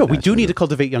part of that. No, we do national need to group.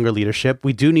 cultivate younger leadership.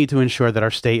 We do need to ensure that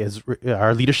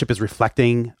our leadership is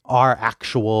reflecting our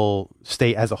actual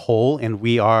state as a whole, and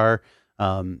we are,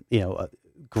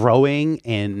 growing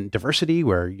in diversity.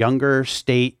 We're a younger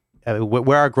state.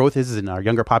 Where our growth is in our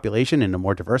younger population and a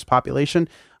more diverse population.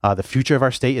 The future of our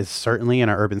state is certainly in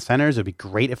our urban centers. It would be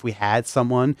great if we had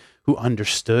someone who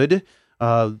understood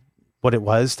what it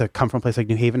was to come from a place like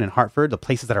New Haven and Hartford, the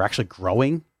places that are actually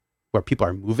growing, where people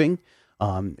are moving.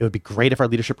 It would be great if our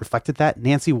leadership reflected that.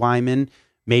 Nancy Wyman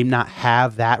may not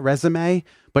have that resume,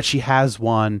 but she has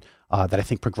one that I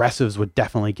think progressives would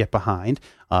definitely get behind.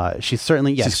 She's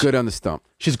certainly, yes. She's good on the stump.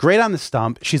 She's great on the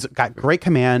stump. She's got great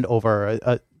command over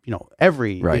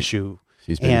every Right. issue.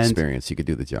 She's been experienced. She could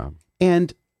do the job.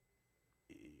 And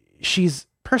she's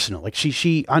personal. Like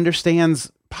she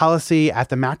understands policy at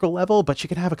the macro level, but she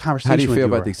can have a conversation. How do you with feel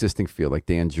you about the existing field, like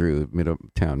Dan Drew,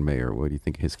 Middletown mayor? What do you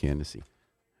think of his candidacy?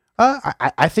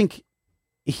 I think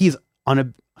he's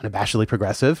unabashedly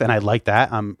progressive, and I like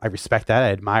that. I respect that.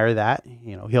 I admire that.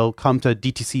 He'll come to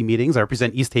DTC meetings. I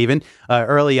represent East Haven.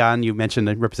 Early on, you mentioned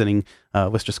representing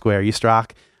Worcester Square, East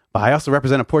Rock. But I also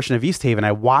represent a portion of East Haven.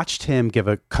 I watched him give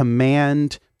a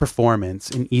command performance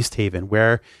in East Haven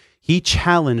where he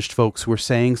challenged folks who were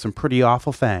saying some pretty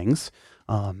awful things,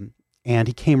 and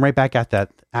he came right back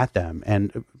at them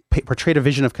and portrayed a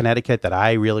vision of Connecticut that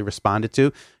I really responded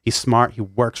to. He's smart. He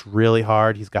works really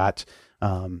hard. He's got.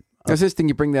 It's interesting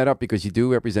you bring that up because you do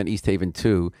represent East Haven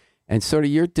too, and sort of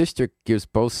your district gives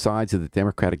both sides of the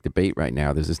Democratic debate right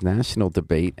now. There's this national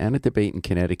debate and a debate in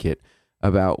Connecticut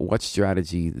about what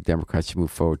strategy the Democrats should move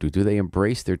forward to. Do they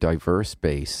embrace their diverse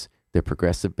base, their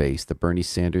progressive base, the Bernie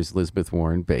Sanders, Elizabeth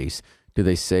Warren base? Do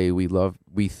they say we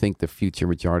think the future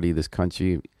majority of this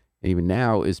country, even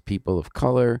now, is people of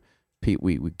color,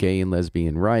 we gay and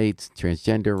lesbian rights,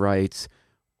 transgender rights,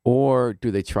 or do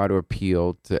they try to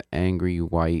appeal to angry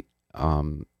white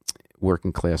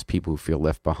working class people who feel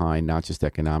left behind, not just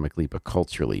economically but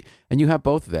culturally? And you have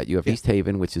both of that. You have East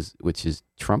Haven, which is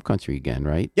Trump country again,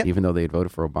 right? Yep. Even though they had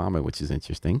voted for Obama, which is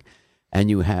interesting.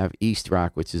 And you have East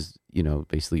Rock, which is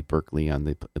basically Berkeley on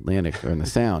the Atlantic or in the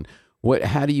Sound.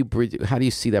 How do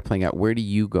you see that playing out? Where do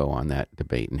you go on that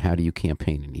debate, and how do you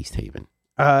campaign in East Haven?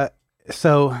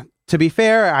 So to be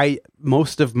fair,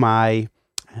 most of my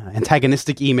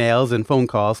antagonistic emails and phone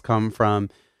calls come from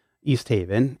East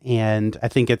Haven, and I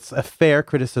think it's a fair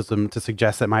criticism to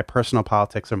suggest that my personal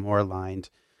politics are more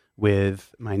aligned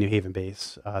with my New Haven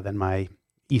base than my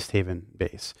East Haven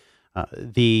base.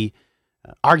 The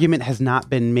argument has not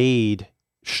been made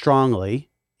strongly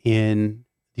in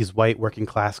these white working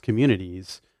class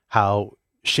communities how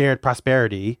shared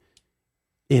prosperity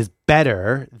is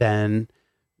better than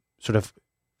sort of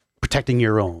protecting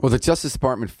your own. Well, the Justice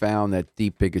Department found that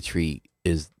deep bigotry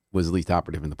was at least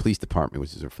operative in the police department,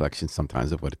 which is a reflection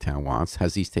sometimes of what a town wants.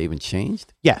 Has East Haven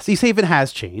changed? Yes, East Haven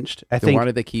has changed. I think. Why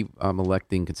did they keep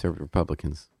electing conservative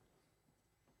Republicans?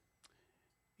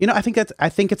 I think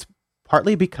it's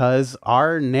partly because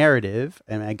our narrative,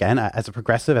 and again, as a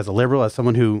progressive, as a liberal, as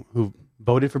someone who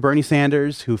voted for Bernie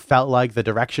Sanders, who felt like the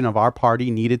direction of our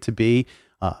party needed to be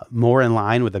more in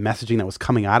line with the messaging that was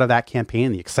coming out of that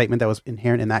campaign, the excitement that was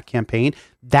inherent in that campaign,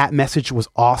 that message was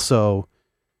also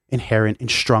inherent and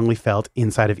strongly felt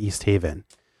inside of East Haven.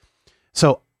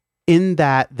 So in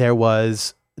that there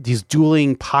was these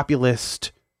dueling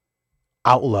populist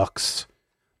outlooks,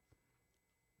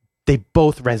 they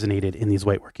both resonated in these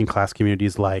white working class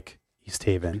communities like East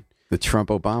Haven. The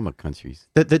Trump-Obama countries.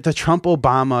 The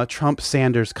Trump-Obama,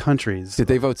 Trump-Sanders countries. Did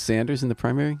they vote Sanders in the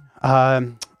primary?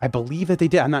 I believe that they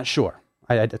did. I'm not sure.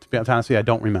 To be honest with you, I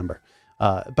don't remember.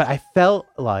 But I felt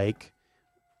like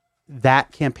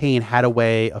that campaign had a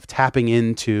way of tapping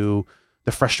into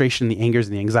the frustration, the angers,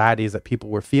 and the anxieties that people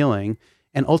were feeling.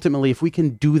 And ultimately, if we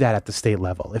can do that at the state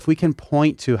level, if we can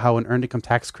point to how an earned income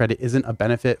tax credit isn't a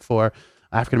benefit for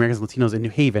African Americans and Latinos in New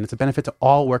Haven, it's a benefit to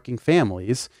all working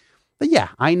families. But yeah,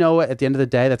 I know at the end of the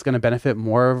day, that's going to benefit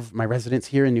more of my residents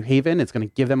here in New Haven. It's going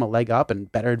to give them a leg up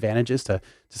and better advantages to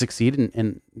succeed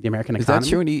in the American economy. Is that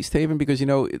true in East Haven? Because,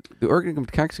 the earned income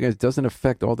tax credit doesn't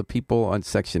affect all the people on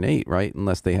Section 8, right?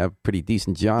 Unless they have pretty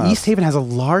decent jobs. East Haven has a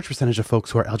large percentage of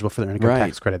folks who are eligible for the earned income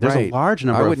tax credit. There's a large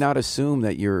number. I would not assume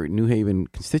that your New Haven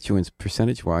constituents,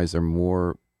 percentage-wise, are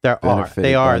more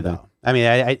They are, though. I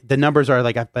mean, the numbers are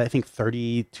like, I think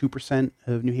 32%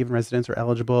 of New Haven residents are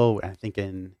eligible. I think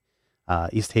in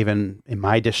East Haven, in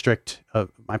my district,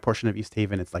 my portion of East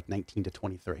Haven, it's like 19 to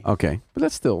 23. Okay. But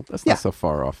that's not so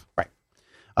far off. Right.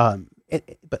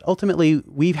 But ultimately,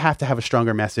 we have to have a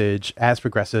stronger message as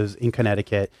progressives in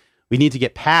Connecticut. We need to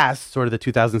get past sort of the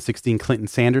 2016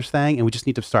 Clinton-Sanders thing, and we just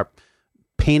need to start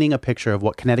painting a picture of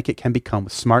what Connecticut can become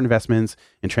with smart investments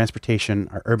in transportation,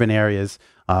 our urban areas,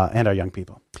 and our young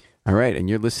people. All right, and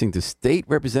you're listening to State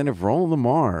Representative Roland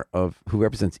Lamar, who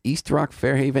represents East Rock,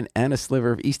 Fairhaven, and a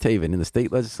sliver of East Haven in the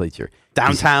state legislature.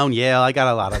 Downtown Yale, I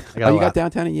got a lot of. You got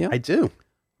downtown in Yale? I do.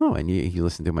 Oh, and you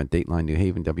listen to him on Dateline New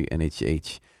Haven,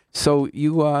 WNHH. So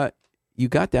you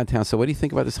got downtown. So what do you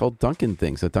think about this whole Duncan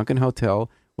thing? So Duncan Hotel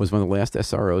was one of the last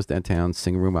SROs downtown,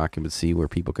 single room occupancy, where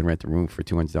people can rent a room for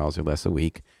 $200 or less a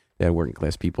week. They had working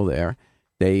class people there.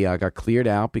 They got cleared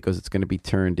out because it's going to be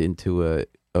turned into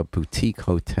a boutique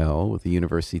hotel with a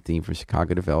university theme from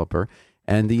Chicago developer.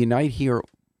 And the Unite Here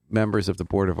members of the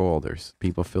Board of Alders,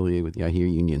 people affiliated with the Unite Here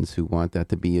unions who want that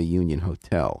to be a union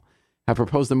hotel, have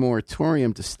proposed a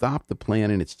moratorium to stop the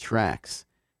plan in its tracks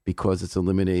because it's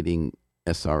eliminating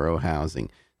SRO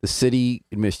housing. The city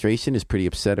administration is pretty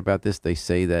upset about this. They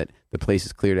say that the place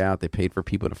is cleared out. They paid for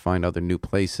people to find other new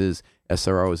places.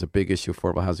 SRO is a big issue.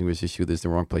 Affordable housing was an issue. This is the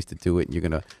wrong place to do it. And you're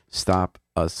going to stop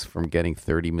us from getting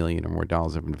 $30 million or more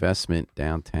dollars of investment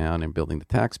downtown and building the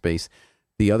tax base.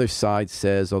 The other side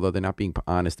says, although they're not being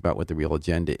honest about what the real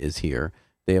agenda is here,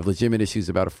 they have legitimate issues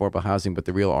about affordable housing, but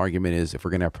the real argument is if we're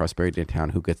going to have prosperity in town,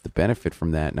 who gets the benefit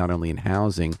from that, not only in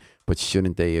housing, but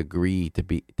shouldn't they agree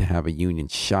to have a union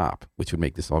shop, which would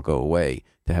make this all go away,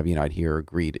 to have Unite Here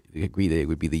agree that it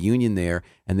would be the union there,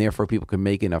 and therefore people can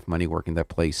make enough money working that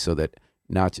place so that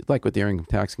not just, like with the income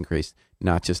tax increase,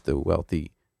 not just the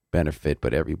wealthy benefit,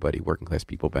 but everybody, working class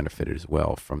people benefited as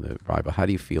well from the revival. How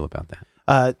do you feel about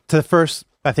that? To the first,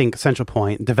 I think, central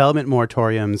point, development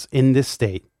moratoriums in this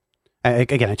state.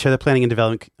 Again, I chair the Planning and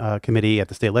Development Committee at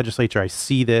the state legislature. I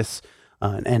see this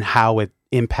and how it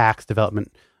impacts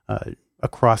development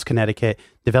across Connecticut.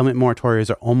 Development moratoriums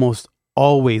are almost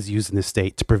always used in this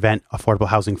state to prevent affordable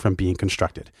housing from being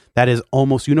constructed. That is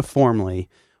almost uniformly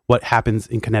what happens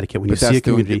in Connecticut when you see a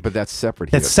community. But that's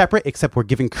separate here. That's separate, except we're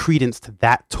giving credence to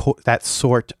that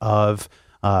sort of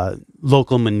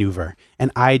local maneuver.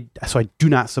 And so I do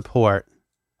not support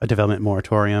a development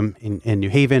moratorium in New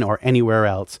Haven or anywhere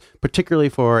else, particularly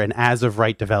for an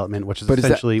as-of-right development, which is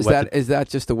essentially is that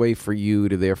just a way for you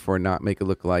to therefore not make it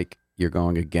look like you're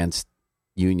going against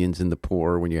unions and the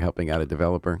poor when you're helping out a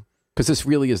developer? Because this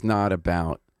really is not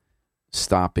about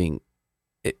stopping.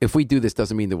 If we do this,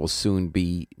 doesn't mean there will soon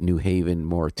be New Haven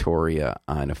moratoria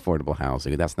on affordable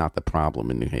housing. That's not the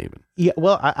problem in New Haven. Yeah,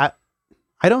 well,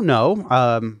 I don't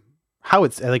know how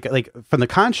it's like from the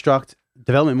construct.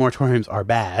 Development moratoriums are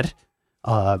bad,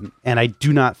 and I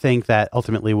do not think that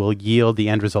ultimately will yield the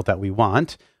end result that we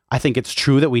want. I think it's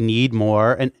true that we need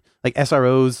more, and like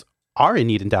SROs are in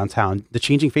need in downtown. The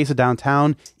changing face of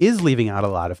downtown is leaving out a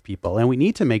lot of people, and we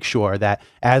need to make sure that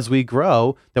as we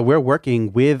grow, that we're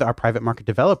working with our private market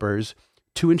developers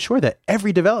to ensure that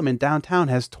every development downtown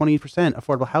has 20%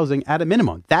 affordable housing at a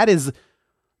minimum. That is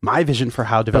my vision for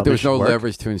how development should work. But there's no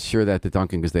leverage to ensure that to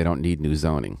Duncan because they don't need new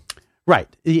zoning. Right.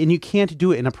 And you can't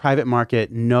do it in a private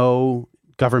market, no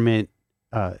government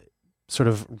sort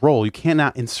of role. You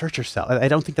cannot insert yourself. I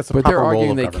don't think that's the proper role of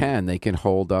government. But they're arguing they can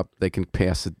hold up, they can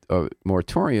pass a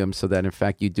moratorium so that, in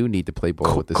fact, you do need to play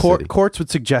ball with the city. Courts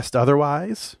would suggest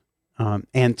otherwise.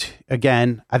 And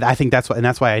again, I think that's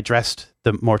why I addressed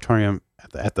the moratorium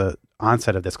at the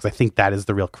onset of this, because I think that is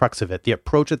the real crux of it. The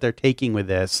approach that they're taking with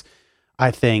this, I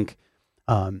think,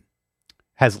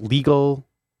 has legal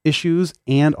issues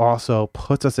and also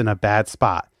puts us in a bad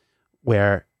spot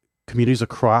where communities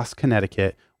across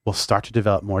Connecticut will start to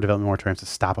develop more development moratoriums to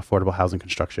stop affordable housing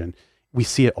construction. We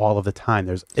see it all of the time.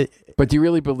 But do you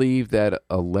really believe that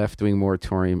a left-wing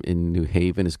moratorium in New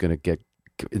Haven is going to get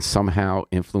somehow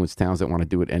influence towns that want to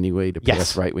do it anyway to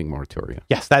pass right-wing moratoria.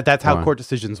 Yes, that's how court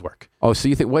decisions work. Oh, so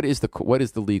you think what is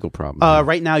the legal problem?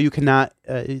 Right now, you cannot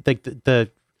like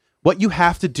what you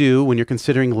have to do when you're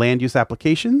considering land use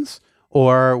applications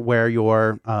or where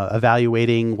you're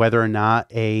evaluating whether or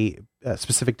not a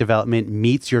specific development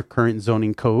meets your current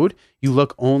zoning code. You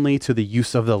look only to the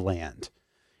use of the land,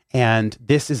 and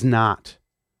this is not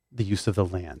the use of the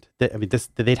land.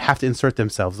 They'd have to insert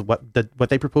themselves. What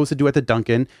they propose to do at the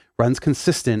Duncan runs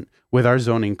consistent with our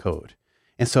zoning code.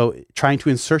 And so trying to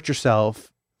insert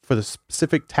yourself for the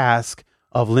specific task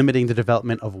of limiting the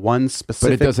development of one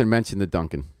specific... But it doesn't mention the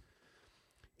Duncan.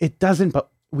 It doesn't, but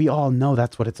we all know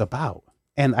that's what it's about.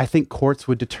 And I think courts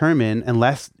would determine,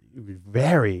 unless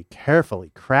very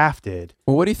carefully crafted...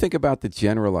 Well, what do you think about the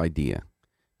general idea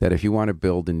that if you want to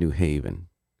build in New Haven,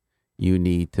 you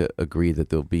need to agree that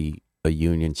there'll be a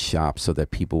union shop so that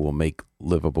people will make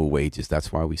livable wages?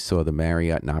 That's why we saw the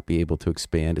Marriott not be able to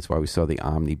expand. It's why we saw the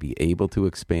Omni be able to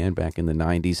expand back in the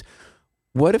 90s.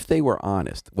 What if they were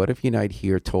honest? What if Unite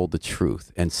Here told the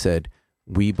truth and said,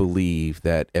 we believe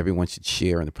that everyone should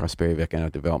share in the prosperity of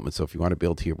economic development. So if you want to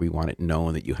build here, we want it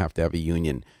known that you have to have a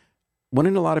union.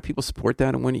 Wouldn't a lot of people support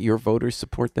that? And wouldn't your voters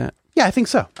support that? Yeah, I think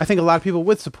so. I think a lot of people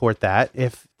would support that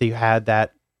if they had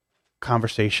that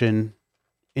conversation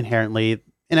inherently.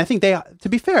 And I think to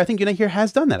be fair, I think Unite Here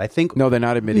has done that. I think no, they're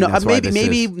not admitting. That's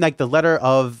maybe like the letter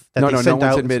of that they sent no one's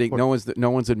out admitting. No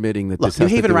one's admitting that. Look, this has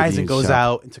New Haven to do Rising goes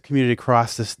out into community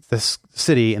across this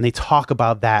city, and they talk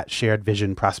about that shared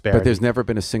vision, prosperity. But there's never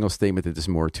been a single statement that this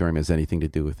moratorium has anything to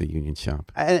do with the union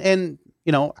shop. And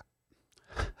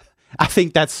I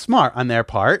think that's smart on their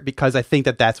part, because I think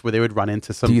that's where they would run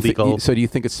into some legal. So do you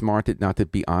think it's smart not to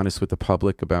be honest with the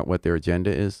public about what their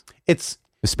agenda is? It's.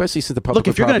 Especially since the public.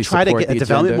 Look, if you're going to try to get a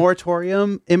development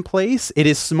moratorium in place, it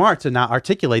is smart to not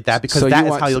articulate that, because that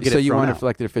is how you'll get it thrown out. So you want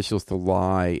elected officials to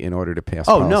lie in order to pass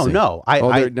policy? No.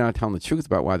 They're not telling the truth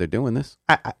about why they're doing this.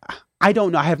 I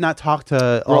don't know. I have not talked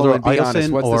to Alderman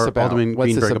Idelson or Alderman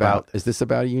Greenberg about. Is this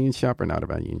about a union shop or not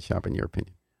about a union shop, in your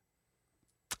opinion?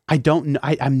 I don't know.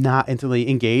 I'm not intimately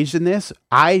engaged in this.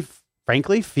 I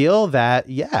frankly feel that,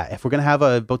 if we're going to have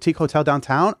a boutique hotel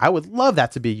downtown, I would love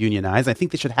that to be unionized. I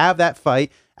think they should have that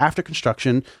fight after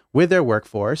construction with their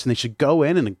workforce, and they should go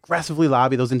in and aggressively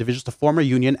lobby those individuals to form a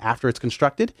union after it's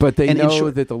constructed. But they know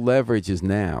that the leverage is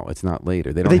now. It's not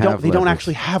later. They don't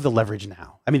actually have the leverage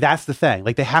now. I mean, that's the thing.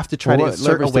 Like, they have to try to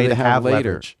insert a way to have later.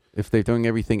 Leverage. If they're doing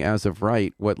everything as of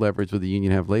right, what leverage will the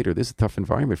union have later? This is a tough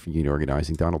environment for union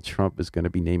organizing. Donald Trump is going to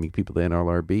be naming people to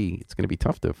NLRB. It's going to be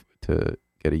tough to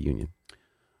get a union.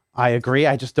 I agree.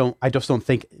 I just don't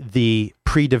think the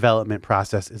pre-development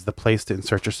process is the place to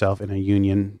insert yourself in a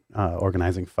union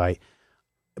organizing fight,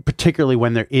 particularly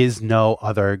when there is no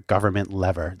other government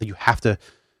lever that you have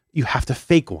to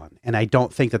fake one. And I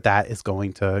don't think that is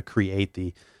going to create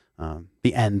the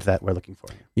end that we're looking for.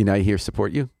 Unite Here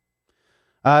support you?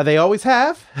 They always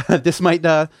have. This might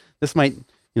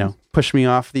push me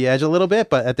off the edge a little bit,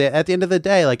 but at the end of the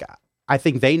day, like, I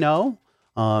think they know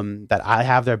that I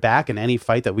have their back in any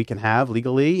fight that we can have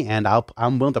legally, and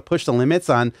I'm willing to push the limits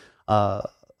on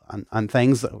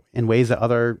things in ways that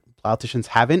other politicians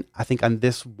haven't. I think on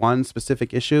this one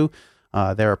specific issue,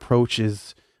 their approach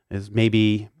is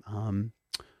maybe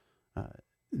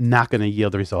not going to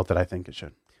yield the result that I think it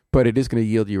should. But it is going to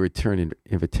yield you return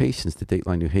invitations to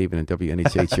Dateline New Haven and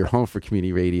WNHH, your home for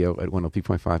community radio at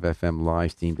 103.5 FM,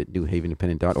 live streamed at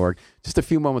newhavenindependent.org. Just a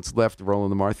few moments left, Roland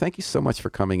Lamar. Thank you so much for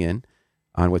coming in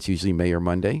on what's usually Mayor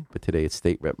Monday, but today it's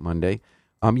State Rep Monday.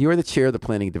 You are the chair of the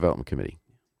Planning and Development Committee.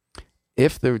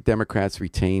 If the Democrats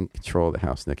retain control of the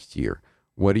House next year,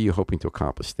 what are you hoping to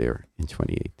accomplish there in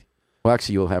 2018? Well,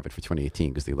 actually, you'll have it for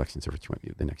 2018 because the elections are for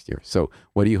the next year. So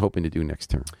what are you hoping to do next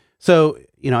term? So,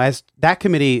 as that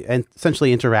committee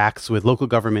essentially interacts with local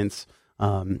governments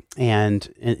and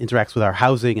interacts with our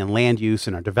housing and land use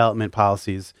and our development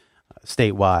policies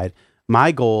statewide,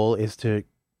 my goal is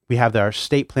we have our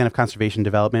state plan of conservation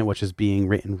development, which is being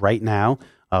written right now,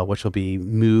 which will be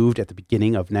moved at the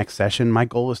beginning of next session. My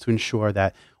goal is to ensure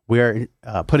that we're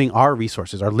putting our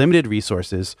resources, our limited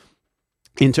resources,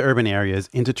 into urban areas,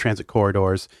 into transit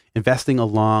corridors, investing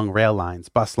along rail lines,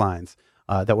 bus lines,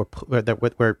 that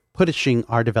we're pushing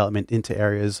our development into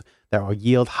areas that will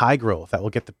yield high growth, that will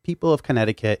get the people of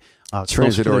Connecticut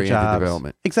transit-oriented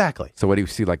development. Exactly. So what do you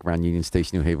see like around Union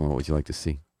Station, New Haven? What would you like to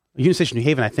see? Union Station, New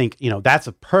Haven, I think, that's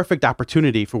a perfect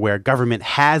opportunity for where government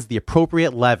has the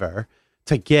appropriate lever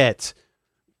to get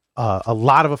a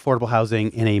lot of affordable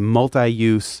housing in a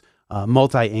multi-use,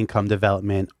 multi-income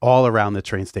development all around the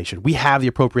train station. We have the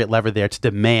appropriate lever there to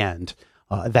demand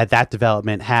that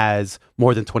development has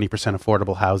more than 20%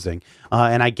 affordable housing.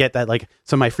 And I get that, like,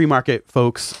 some of my free market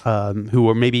folks who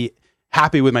were maybe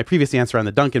happy with my previous answer on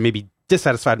the Duncan, maybe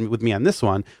dissatisfied with me on this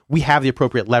one. We have the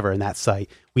appropriate lever in that site.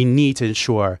 We need to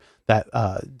ensure that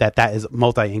that is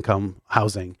multi-income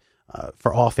housing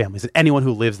for all families, and anyone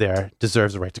who lives there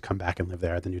deserves the right to come back and live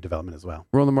there at the new development as well.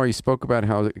 Roland Marr, you spoke about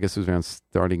how, I guess it was around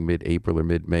starting mid-April or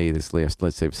mid-May, this last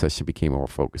legislative session became all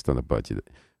focused on the budget.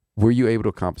 Were you able to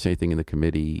accomplish anything in the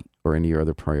committee or any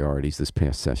other priorities this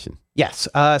past session? Yes.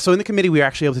 So in the committee, we were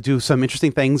actually able to do some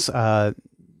interesting things.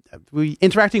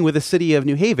 Interacting with the city of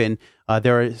New Haven,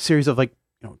 there are a series of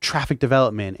traffic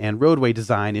development and roadway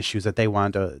design issues that they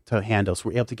wanted to handle. So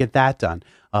we're able to get that done.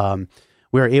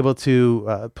 We were able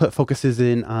to put focuses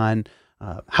in on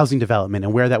housing development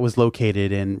and where that was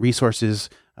located and resources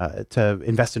to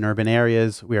invest in urban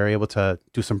areas. We were able to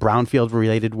do some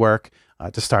brownfield-related work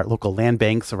to start local land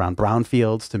banks around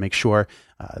brownfields to make sure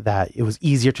that it was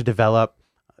easier to develop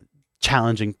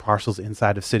challenging parcels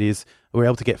inside of cities. We were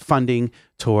able to get funding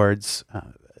towards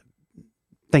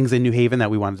things in New Haven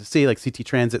that we wanted to see, like CT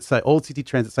Transit site, old CT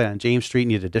Transit site on James Street,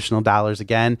 needed additional dollars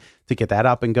again to get that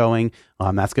up and going.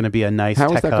 That's going to be a nice How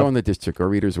tech is that hub. going in the district? Our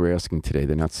readers were asking today.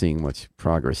 They're not seeing much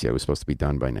progress yet. It was supposed to be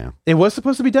done by now. It was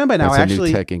supposed to be done by now. That's a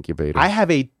new tech incubator. I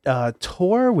have a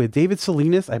tour with David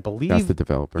Salinas, I believe. That's the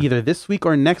developer. Either this week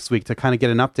or next week to kind of get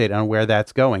an update on where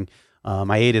that's going.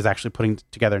 My aide is actually putting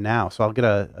together now, so I'll get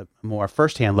a more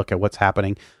firsthand look at what's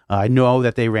happening. I know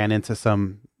that they ran into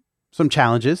some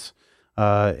challenges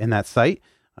in that site,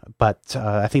 but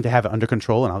I think they have it under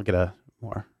control, and I'll get a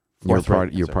more. You're part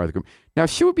of the group. Now,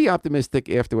 should we be optimistic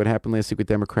after what happened last week with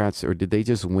Democrats, or did they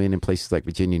just win in places like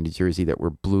Virginia and New Jersey that were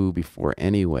blue before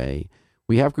anyway?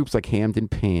 We have groups like Hamden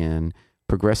Pan,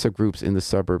 progressive groups in the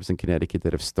suburbs in Connecticut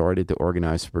that have started to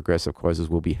organize for progressive causes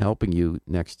will be helping you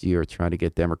next year try to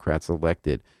get Democrats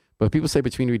elected. But people say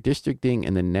between redistricting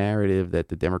and the narrative that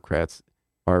the Democrats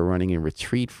are running in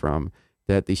retreat from,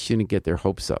 that they shouldn't get their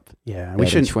hopes up. Yeah, we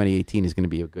should. 2018 is going to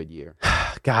be a good year.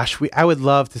 Gosh, I would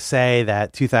love to say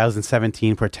that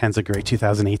 2017 portends a great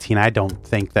 2018. I don't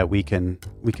think that we can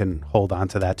hold on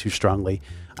to that too strongly.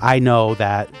 I know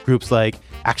that groups like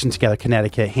Action Together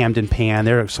Connecticut, Hamden Pan,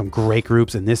 there are some great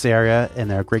groups in this area, and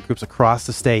there are great groups across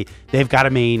the state. They've got to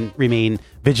remain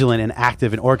vigilant and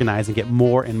active and organized and get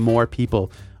more and more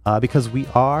people. Because we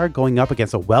are going up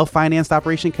against a well-financed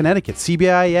operation in Connecticut.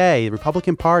 CBIA, the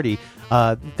Republican Party,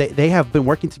 they have been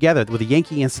working together with the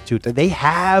Yankee Institute. They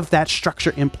have that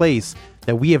structure in place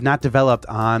that we have not developed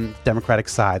on the Democratic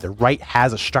side. The right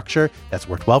has a structure that's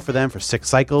worked well for them for 6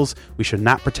 cycles. We should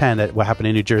not pretend that what happened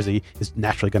in New Jersey is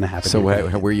naturally going to happen. So where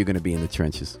are you going to be in the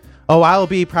trenches? Oh, I'll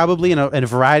be probably in a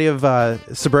variety of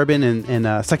suburban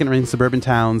and second-ring suburban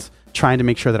towns trying to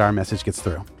make sure that our message gets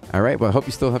through. All right. Well, I hope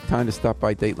you still have time to stop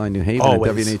by Dateline New Haven Always.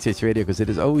 at WNHH Radio, because it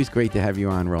is always great to have you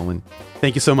on, Roland.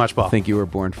 Thank you so much, Paul. I think you were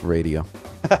born for radio.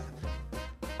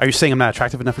 Are you saying I'm not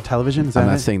attractive enough for television? I'm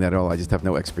not saying that at all. I just have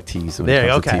no expertise when there, it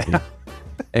comes okay. to TV.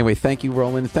 Anyway, thank you,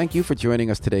 Roland. Thank you for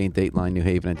joining us today in Dateline New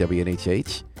Haven at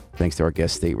WNHH. Thanks to our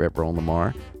guest state rep, Roland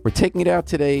Marr. We're taking it out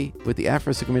today with the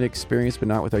Afro-Semitic experience, but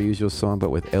not with our usual song,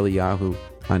 but with Eliyahu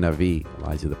Hanavi,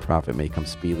 Elijah the Prophet, may come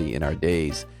speedily in our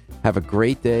days. Have a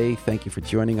great day. Thank you for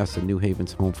joining us on New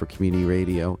Haven's home for community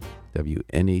radio,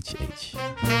 WNHH.